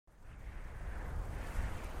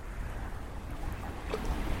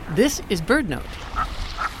This is BirdNote.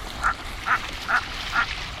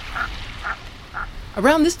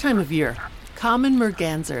 Around this time of year, common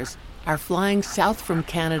mergansers are flying south from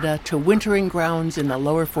Canada to wintering grounds in the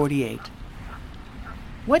lower 48.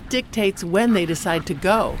 What dictates when they decide to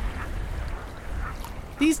go?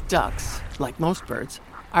 These ducks, like most birds,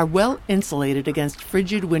 are well insulated against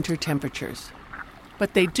frigid winter temperatures.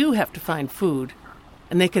 But they do have to find food,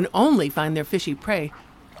 and they can only find their fishy prey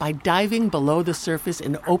by diving below the surface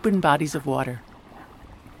in open bodies of water.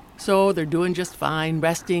 So they're doing just fine,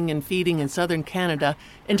 resting and feeding in southern Canada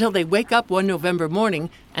until they wake up one November morning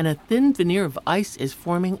and a thin veneer of ice is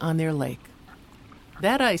forming on their lake.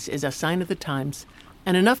 That ice is a sign of the times,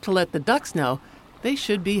 and enough to let the ducks know they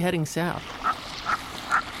should be heading south.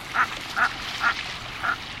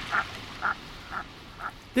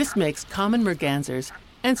 This makes common mergansers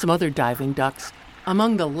and some other diving ducks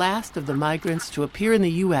among the last of the migrants to appear in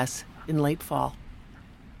the U.S. in late fall.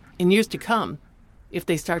 In years to come, if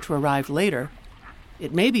they start to arrive later,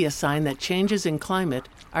 it may be a sign that changes in climate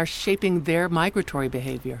are shaping their migratory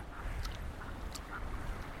behavior.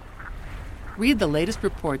 Read the latest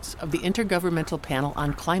reports of the Intergovernmental Panel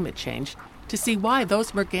on Climate Change to see why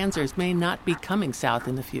those mergansers may not be coming south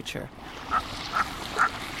in the future.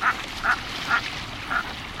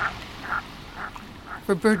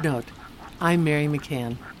 For BirdNote, I'm Mary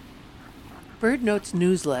McCann. BirdNote's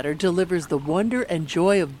newsletter delivers the wonder and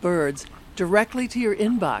joy of birds directly to your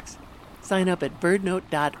inbox. Sign up at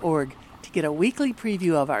birdnote.org to get a weekly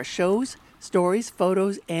preview of our shows, stories,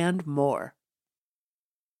 photos, and more.